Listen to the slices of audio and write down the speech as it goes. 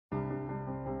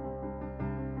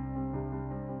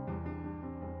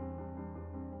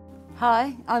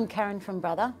Hi, I'm Karen from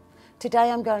Brother.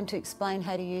 Today I'm going to explain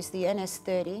how to use the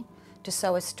NS30 to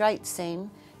sew a straight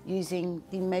seam using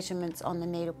the measurements on the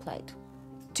needle plate.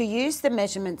 To use the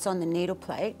measurements on the needle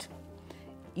plate,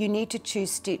 you need to choose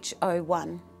stitch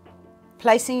 01.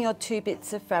 Placing your 2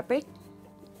 bits of fabric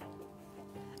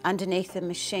underneath the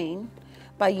machine,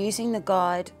 by using the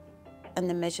guide and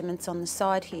the measurements on the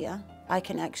side here, I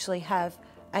can actually have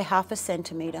a 1/2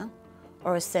 centimetre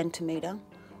or 1 centimetre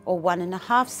or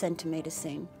 1.5 centimetre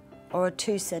seam or a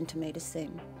 2 centimetre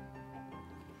seam.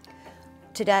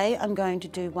 Today I'm going to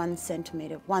do 1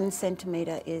 centimetre. 1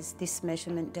 centimetre is this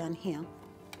measurement down here.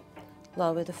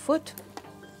 Lower the foot,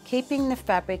 keeping the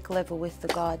fabric level with the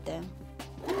guide there.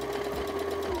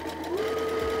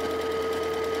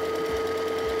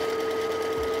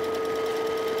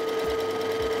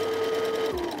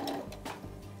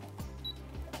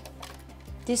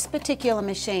 This particular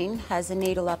machine has a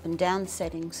needle up and down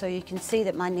setting, so you can see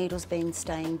that my needle's been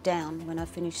staying down when I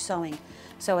finish sewing.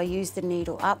 So I use the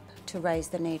needle up to raise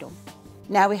the needle.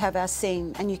 Now we have our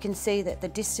seam, and you can see that the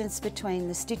distance between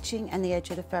the stitching and the edge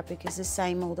of the fabric is the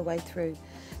same all the way through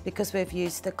because we've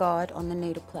used the guide on the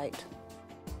needle plate.